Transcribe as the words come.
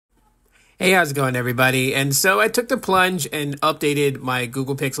Hey, how's it going, everybody? And so I took the plunge and updated my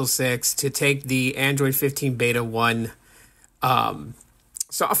Google Pixel 6 to take the Android 15 Beta 1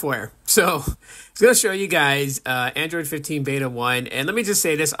 software. So it's going to show you guys Android 15 Beta 1. And let me just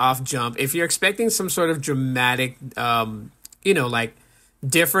say this off jump. If you're expecting some sort of dramatic, like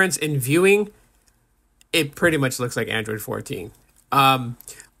difference in viewing, it pretty much looks like Android 14. A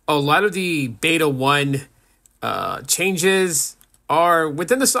lot of the Beta 1 changes are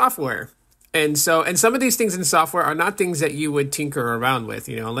within the software. And some of these things in software are not things that you would tinker around with,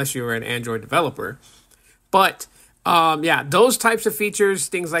 unless you were an Android developer. But those types of features,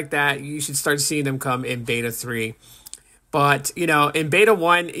 things like that, you should start seeing them come in Beta 3. But, in Beta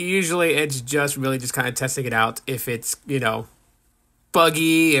 1, usually it's just really just kind of testing it out if it's,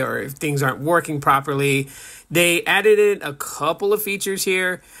 buggy or if things aren't working properly. They added in a couple of features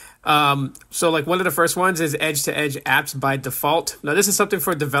here. So like one of the first ones is edge-to-edge apps by default. Now this is something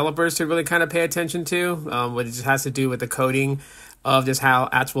for developers to really kind of pay attention to. What it just has to do with the coding of just how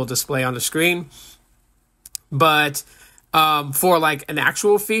apps will display on the screen. But for like an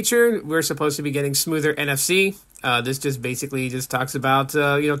actual feature, we're supposed to be getting smoother NFC. This just basically just talks about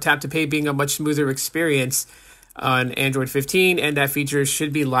tap to pay being a much smoother experience on Android 15, and that feature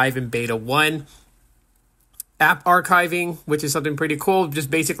should be live in Beta 1. App archiving, which is something pretty cool.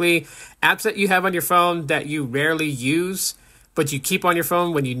 Just basically apps that you have on your phone that you rarely use, but you keep on your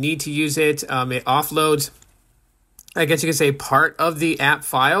phone when you need to use it. It offloads, I guess you could say, part of the app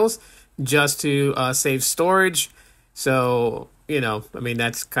files just to save storage. So,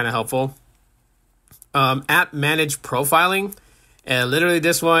 that's kind of helpful. App manage profiling. Literally,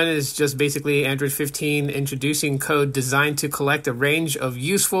 this one is just basically Android 15 introducing code designed to collect a range of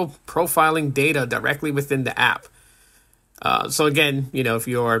useful profiling data directly within the app. So again, if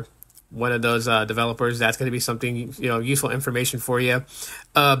you're one of those developers, that's going to be something, useful information for you.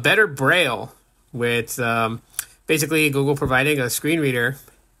 Better Braille with basically Google providing a screen reader,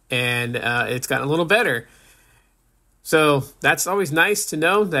 and it's gotten a little better. So that's always nice to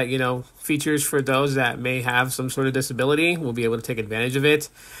know that, features for those that may have some sort of disability will be able to take advantage of it.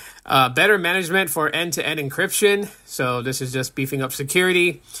 Better management for end-to-end encryption. So this is just beefing up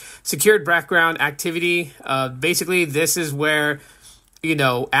security. Secured background activity. Basically, this is where,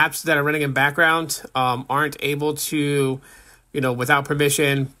 apps that are running in background aren't able to, without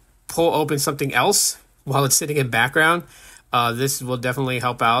permission, pull open something else while it's sitting in background. This will definitely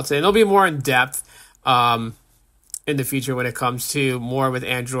help out. And it'll be more in depth in the future when it comes to more with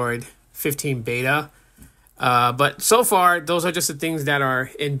Android 15 beta. But so far, those are just the things that are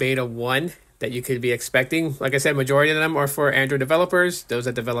in Beta 1 that you could be expecting. Like I said, majority of them are for Android developers, those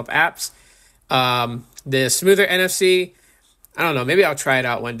that develop apps. The smoother NFC, I don't know, maybe I'll try it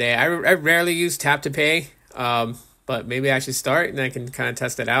out one day. I rarely use tap to pay, but maybe I should start and I can kind of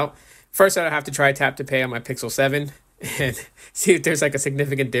test it out. First, I'll have to try tap to pay on my Pixel 7 and see if there's like a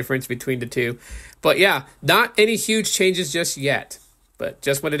significant difference between the two. But yeah, not any huge changes just yet, but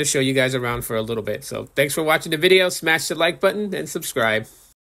just wanted to show you guys around for a little bit. So thanks for watching the video. Smash the like button and subscribe.